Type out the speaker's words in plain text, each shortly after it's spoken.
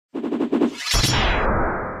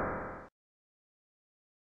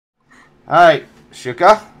Alright,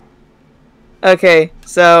 Shuka. Okay,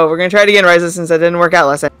 so we're gonna try it again, Ryza, since that didn't work out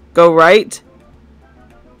last time. Go right.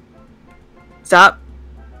 Stop.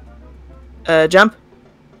 Jump.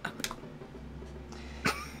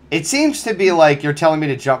 It seems to be like you're telling me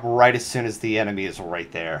to jump right as soon as the enemy is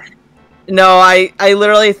right there. No, I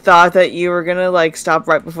literally thought that you were gonna like stop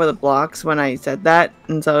right before the blocks when I said that,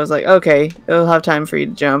 and so I was like, okay, it'll have time for you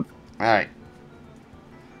to jump. Alright.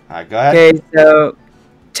 Alright, go ahead. Okay, so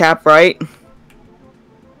tap right.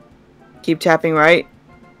 Keep tapping right.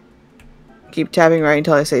 Keep tapping right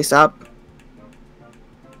until I say stop.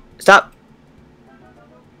 Stop.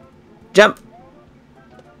 Jump.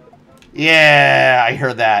 Yeah, I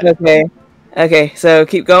heard that. Okay. Okay, so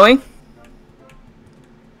keep going.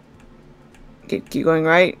 Keep going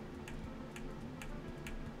right.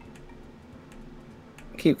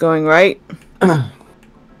 Keep going right.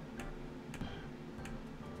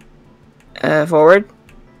 Forward.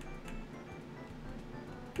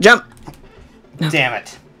 Jump. Damn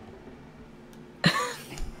it.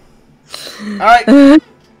 Alright.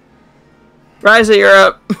 Ryza, you're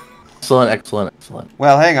up. Excellent, excellent, excellent.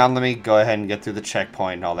 Well, hang on. Let me go ahead and get through the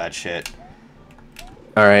checkpoint and all that shit.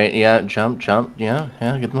 Alright, yeah, jump, jump. Yeah,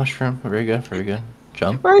 get the mushroom. Very good, very good.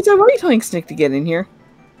 Jump. Ryza, why are you telling Snick to get in here?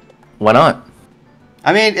 Why not?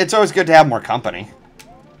 I mean, it's always good to have more company.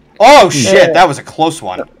 Oh, shit. That was a close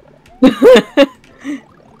one.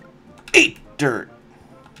 Eat dirt.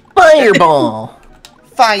 Fireball!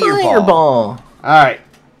 Fireball. Alright.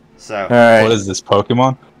 So. Alright. What is this,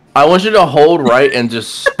 Pokemon? I want you to hold right and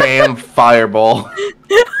just spam fireball.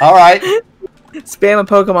 Alright. Spam a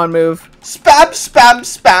Pokemon move. Spam, spam,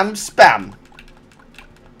 spam, spam.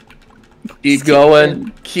 Keep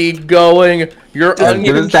going. Keep going. You're As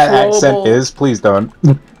good as that accent is, please don't.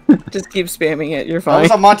 Just keep spamming it. You're That fine.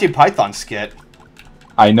 was a Monty Python skit.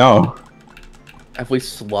 I know. Have we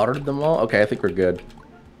slaughtered them all? Okay, I think we're good.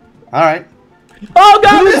 Alright. Oh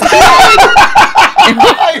god!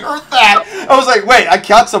 I heard that! I was like, wait, I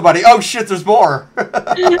caught somebody. Oh shit, there's more.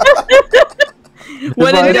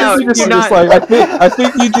 When in doubt, do not. I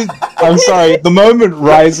think you just. I'm sorry. The moment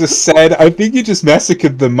Ryza said, I think you just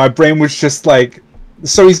massacred them. My brain was just like,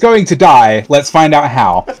 so he's going to die. Let's find out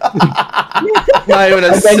how. Not even a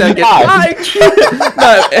And then you second. died.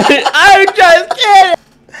 I just can't.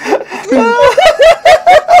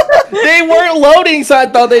 They weren't loading, so I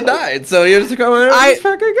thought they died. So you're just going.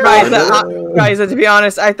 Ryza, to be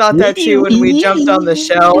honest, I thought that too when we jumped on the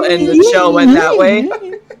shell and the shell went that way.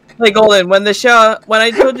 Like Golden, when I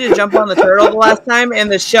told you to jump on the turtle the last time and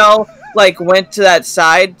the shell like went to that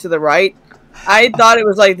side to the right, I thought it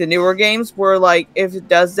was like the newer games where like if it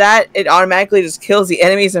does that, it automatically just kills the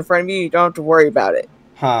enemies in front of you. You don't have to worry about it.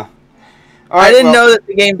 Huh. All right, I didn't know that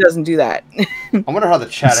the game doesn't do that. I wonder how the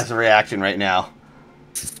chat is reacting right now.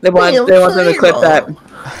 They want them to clip that.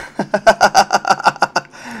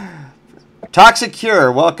 Toxic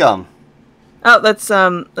Cure, welcome. Oh, that's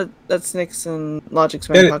Nick's and Logic's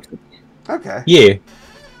man. Toxic. Okay. Yeah.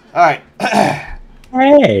 All right.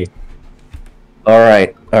 Hey. All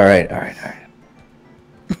right.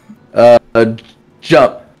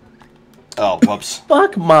 Jump. Oh, whoops.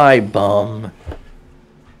 Fuck my bum.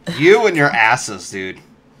 You and your asses, dude.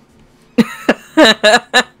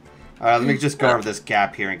 Alright, let me just go over this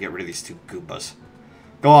gap here and get rid of these two Goombas.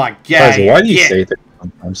 Go on, get Ryza, why do you say that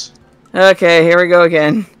sometimes? Okay, here we go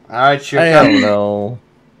again. Alright, sure. I don't know.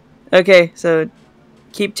 Okay, so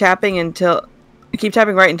keep tapping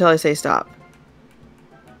right until I say stop.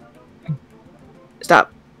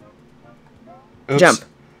 Stop. Oops. Jump.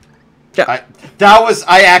 I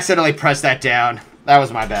accidentally pressed that down. That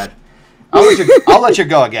was my bad. I'll let you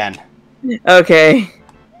go again. Okay.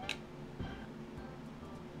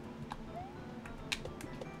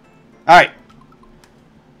 Alright.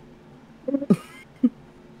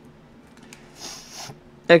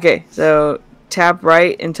 Okay, so tap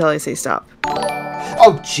right until I say stop.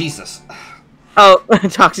 Oh, Jesus. Oh,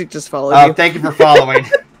 Toxic just followed you. Thank you for following.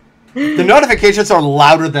 The notifications are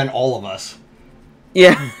louder than all of us.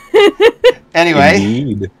 Yeah. Anyway.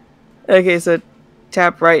 Indeed. Okay, so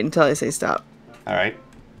tap right until I say stop. Alright.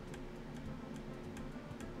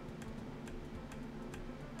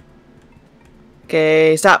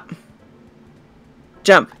 Okay, stop.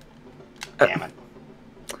 Jump. Damn it.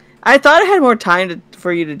 I thought I had more time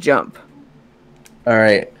for you to jump. All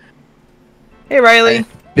right. Hey, Riley. I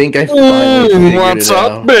think I finally figured What's it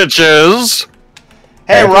up, out. bitches?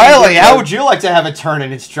 Hey, Riley, how would you like to have a turn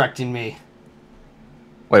in instructing me?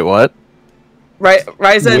 Wait, what?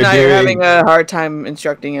 Ryza and I are having a hard time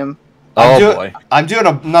instructing him. Oh, boy. I'm doing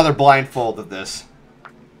another blindfold of this.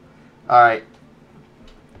 Alright.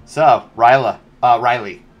 So, Riley.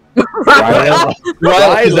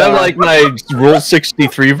 Riley, Is that like my Rule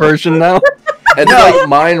 63 version now? it's like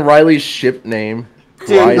mine, Riley's ship name.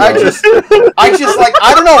 Dude, Riley. I just like,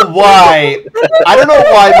 I don't know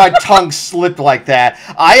why my tongue slipped like that.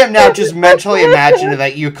 I am now just mentally imagining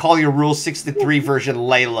that you call your Rule 63 version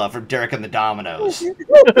Layla from Derek and the Dominoes.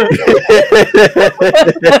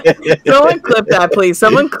 Someone clip that, please.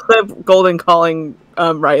 Someone clip Golden calling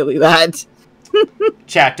Riley that.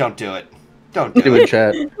 Chat, don't do it. Don't do Do it. it,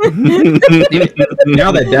 chat.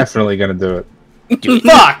 Now they're definitely gonna do it.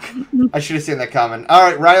 Fuck! I should have seen that coming.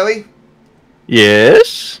 Alright, Riley.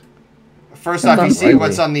 Yes. First off, you Not see Riley.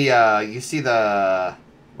 what's on the, you see the,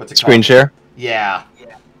 what's it Screen called? share? Yeah.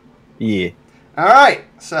 Yeah. Alright,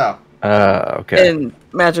 so. Okay. And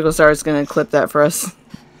Magical Star is going to clip that for us.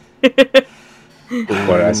 What did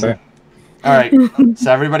I say? Alright,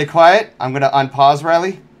 so everybody quiet. I'm gonna unpause,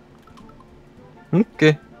 Riley.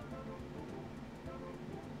 Okay.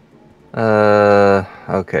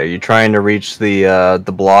 Okay. You trying to reach the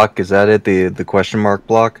block? Is that it? The question mark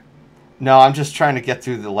block? No, I'm just trying to get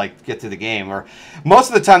through the game. Or most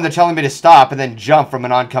of the time they're telling me to stop and then jump from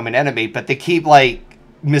an oncoming enemy, but they keep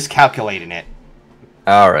miscalculating it.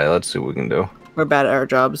 All right. Let's see what we can do. We're bad at our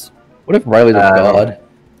jobs. What if Riley's a god?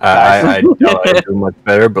 I doubt I do much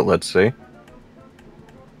better, but let's see.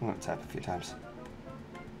 I'm gonna tap a few times.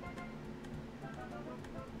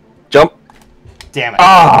 Jump. Damn it.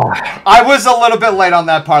 Ah. I was a little bit late on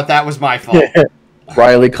that part. That was my fault.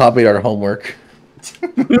 Riley copied our homework.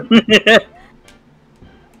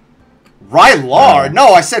 Rylar? No,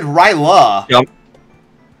 I said Ryla. Jump.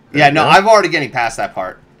 Yeah, no, I'm already getting past that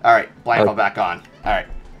part. Alright, blindfold back on. Alright.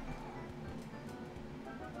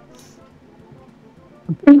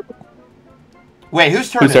 Wait, whose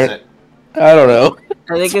turn Whose is turn? it? I don't know.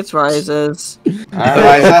 I think it's Rises.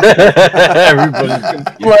 Alright,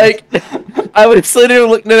 Ryza. Everybody's I was sitting there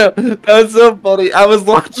looking. No, that was so funny. I was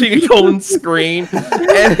watching a golden screen,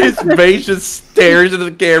 and his face just stares into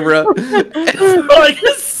the camera. And for like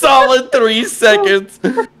a solid 3 seconds.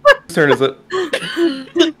 Whose turn is it?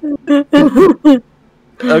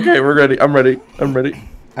 Okay, we're ready. I'm ready.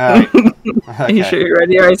 Alright. Are you sure you're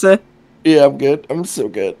ready, Risa? Yeah, I'm good. I'm so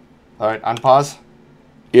good. Alright, unpause.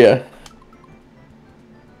 Yeah.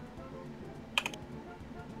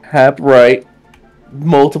 Tap right.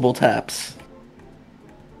 Multiple taps.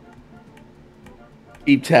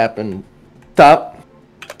 Keep tapping. Stop.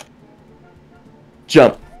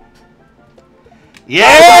 Jump.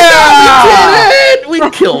 Yeah! We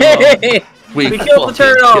killed him. We killed the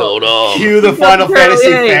turtle. Killed him. Cue the Final Fantasy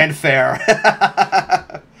Yay. fanfare.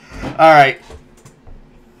 Alright.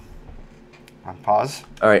 Unpause.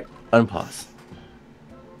 All right, unpause.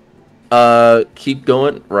 Keep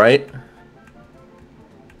going. Right.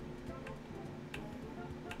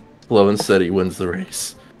 Slow and steady wins the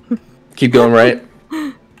race. Keep going. Right.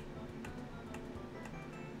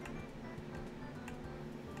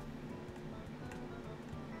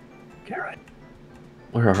 Okay, right.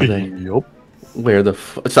 Where are they? Yup. Where the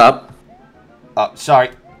stop? Oh,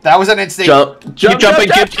 sorry. That was an instinct. Jump! Keep jumping.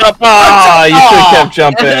 jump. Keep jumping. Ah, you should have kept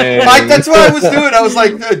jumping. Like, that's what I was doing. I was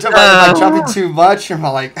like, am I jumping too much? Or am I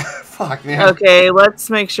like, fuck, man. Okay, let's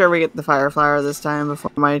make sure we get the fire flower this time before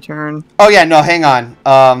my turn. Oh, yeah, no, hang on.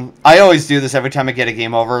 I always do this every time I get a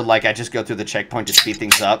game over. Like, I just go through the checkpoint to speed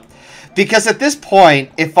things up. Because at this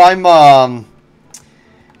point, if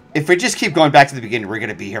we just keep going back to the beginning, we're going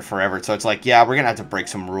to be here forever. So it's like, yeah, we're going to have to break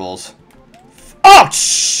some rules. Oh,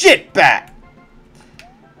 shit, bat!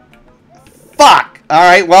 Fuck!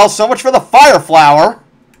 Alright, well, so much for the fire flower.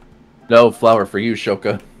 No flower for you,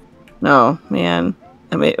 Shoka. No, man.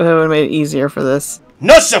 It would have made it easier for this.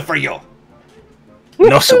 No so for you!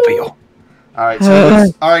 No supio. Alright,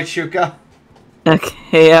 so alright, Shuka.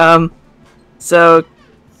 Okay, so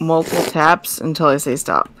multiple taps until I say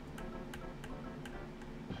stop.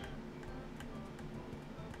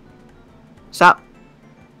 Stop.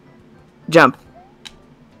 Jump.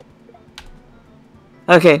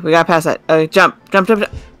 Okay, we got past that. Jump.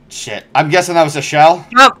 Shit. I'm guessing that was a shell?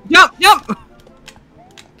 Jump!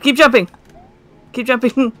 Keep jumping. Keep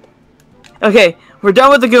jumping. Okay, we're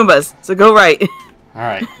done with the Goombas, so go right.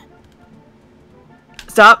 Alright.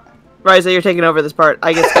 Stop. Ryza, you're taking over this part.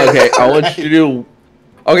 I get scared. Okay, I want you to do.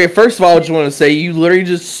 Okay, first of all, I just want to say you literally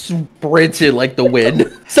just sprinted like the wind.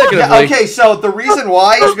 Second of Yeah, all, okay, so the reason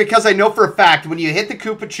why is because I know for a fact when you hit the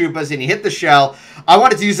Koopa Troopas and you hit the shell, I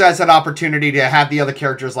wanted to use that as an opportunity to have the other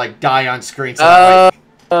characters like die on screen. So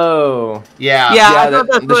oh, yeah. Yeah, I yeah, thought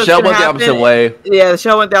that's the what shell was went the gonna opposite happen. way. Yeah, the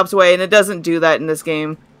shell went the opposite way, and it doesn't do that in this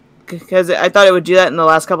game. Because I thought it would do that in the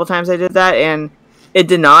last couple times I did that, and it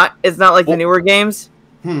did not. It's not like the newer games.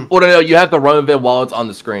 Well, no, you have to run with it while it's on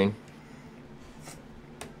the screen.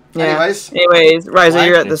 Yeah. Anyways, Ryza,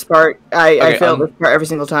 you're at this part. I Okay, fail this part every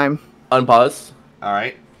single time. Unpause. all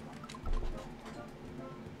right.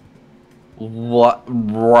 What?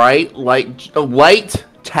 Right, light,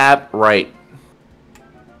 tap, right.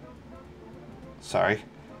 Sorry.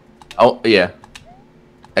 Oh, yeah.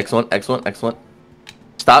 Excellent, excellent, excellent.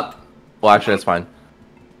 Stop. Well, actually, that's fine.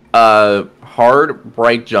 Hard,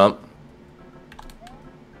 right jump.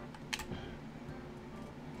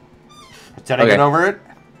 Did I get over it?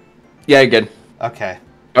 Yeah, good. Okay.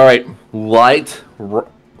 All right. Light,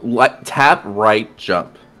 tap, right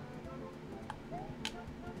jump.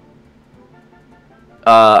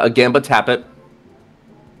 Again, but tap it.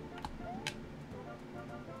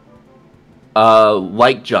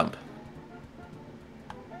 Light jump.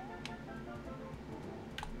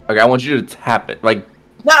 Okay, I want you to tap it. Like,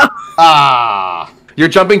 No! Ah. you're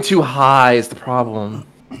jumping too high is the problem.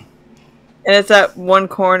 And it's that one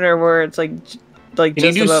corner where it's like Can you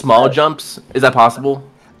just do above small that. jumps? Is that possible?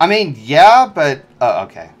 I mean, yeah, but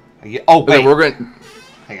okay. Oh wait, Okay, we're gonna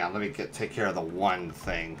hang on. Let me take care of the one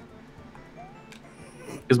thing.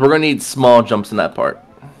 because we're gonna need small jumps in that part.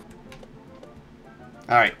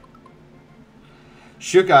 All right.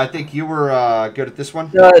 Shuka, I think you were good at this one.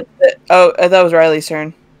 Oh, I thought it was Riley's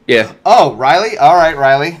turn. Yeah. Oh, Riley. All right,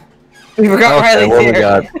 Riley. We forgot Okay, Riley's what we here.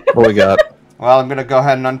 got? What we got? Well, I'm gonna go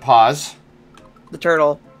ahead and unpause. The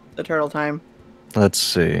turtle time. Let's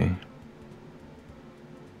see.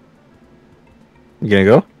 You gonna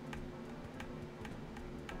go?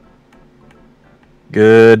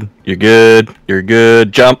 Good. You're good. You're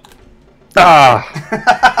good. Jump.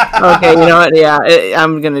 Ah. Okay, you know what? Yeah,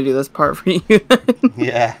 I'm gonna do this part for you.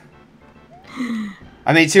 Yeah.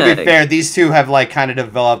 I mean, to be fair, these two have like kind of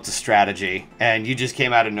developed a strategy, and you just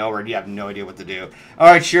came out of nowhere and you have no idea what to do. All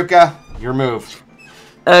right, Shuka, your move.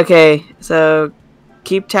 Okay, so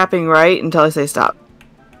keep tapping right until I say stop.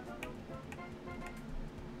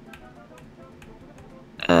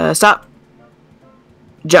 Stop.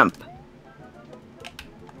 Jump.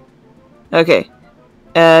 Okay.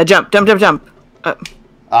 Jump.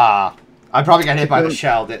 I probably got hit by the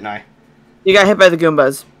shell, didn't I? You got hit by the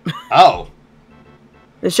Goombas. Oh.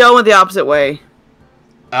 The shell went the opposite way.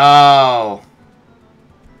 Oh.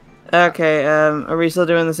 Okay, are we still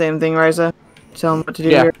doing the same thing, Ryza? Tell them what to do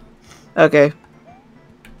Yeah. here? Okay.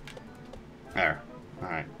 There. All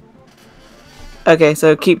right. Okay,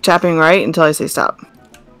 so keep tapping right until I say stop.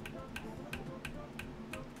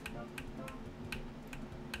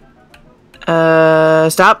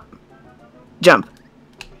 Stop. Jump.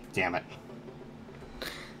 Damn it.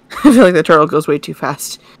 I feel like the turtle goes way too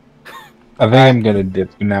fast. I think I'm gonna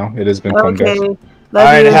dip now. It has been fun, guys. Okay. All Love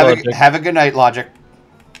right. you. Have a good night, Logic.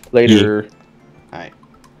 Later. All right.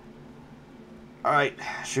 All right,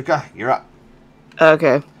 Shuka, you're up.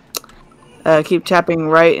 Okay. Keep tapping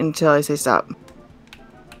right until I say stop.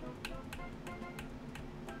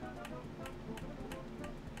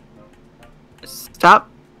 Stop.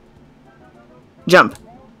 Jump.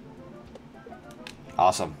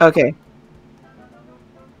 Awesome. Okay.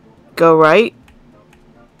 Go right.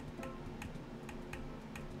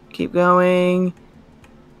 Keep going.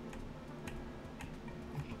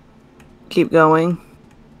 Keep going.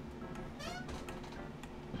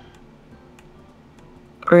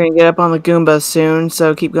 We're gonna get up on the Goombas soon,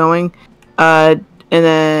 so keep going. And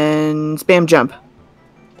then spam jump.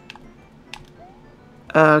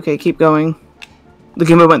 Okay, keep going. The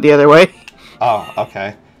Goomba went the other way. Oh,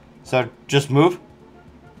 okay. So just move?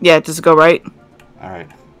 Yeah, just go right. All right.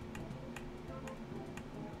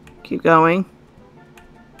 Keep going.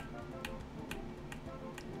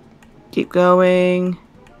 Keep going.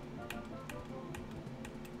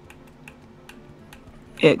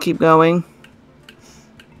 Yeah, keep going.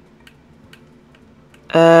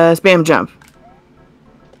 Spam jump.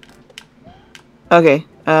 Okay,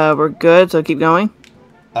 we're good, so keep going.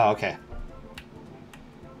 Oh, okay.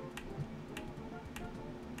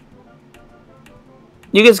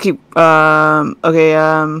 You guys keep, okay,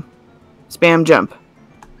 spam jump.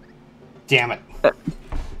 Damn it.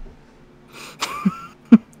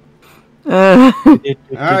 Can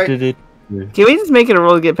Alright. we just make it a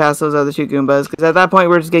rule to get past those other two Goombas? Because at that point,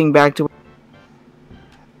 we're just getting back to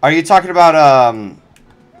Are you talking about,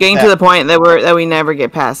 getting to the point that we never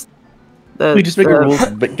get past. We just make a rule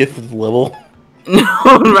but get to the level. No,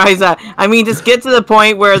 Ryza. I mean, just get to the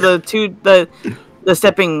point where the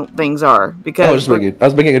stepping things are. Because I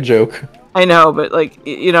was making a joke. I know, but like,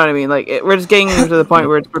 you know what I mean. Like, we're just getting to the point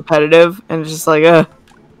where it's repetitive, and it's just like,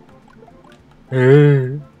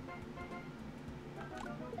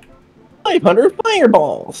 500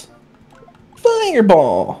 fireballs.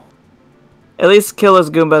 Fireball. At least kill his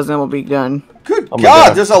Goombas and then we'll be done. Good Oh my God,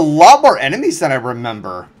 God. there's a lot more enemies than I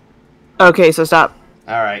remember. Okay, so stop.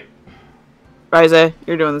 Alright. Ryza,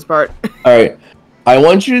 you're doing this part. Alright. I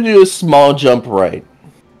want you to do a small jump right.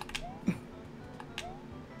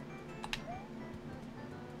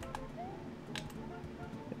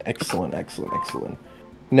 Excellent, excellent, excellent.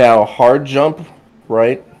 Now, hard jump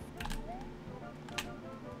right.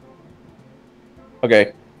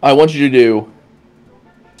 Okay. I want you to do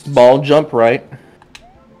small jump right.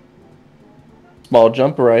 Small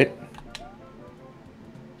jump right.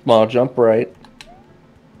 Small jump right.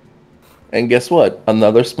 And guess what?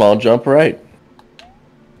 Another small jump right.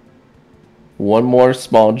 One more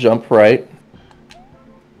small jump right.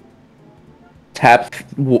 Tap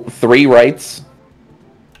 3 rights.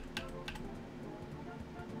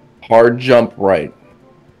 Hard jump right.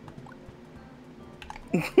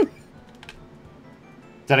 Did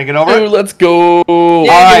I get over Dude, it? let's go.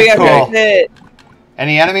 Yeah, Alright, you gotta cool. pipe it.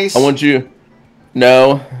 Any enemies? I want you.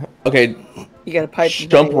 No. Okay. You gotta pipe.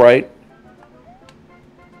 Jump right.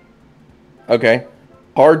 Okay.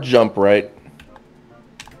 Hard jump right.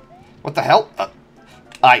 What the hell?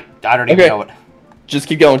 I don't even Okay. know it. Just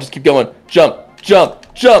keep going. Just keep going. Jump.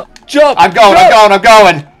 Jump. Jump. Jump. I'm going, jump, I'm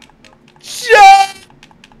going. Jump.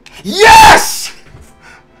 Yes!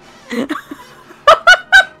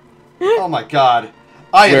 Oh my God.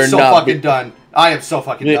 I am We're so not fucking done. I am so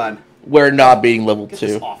fucking done. We're not being level Get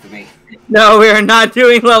this 2. off of me. No, we are not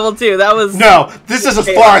doing level 2. That was No, this is as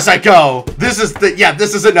far as I go. This is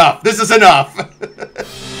enough. This is enough.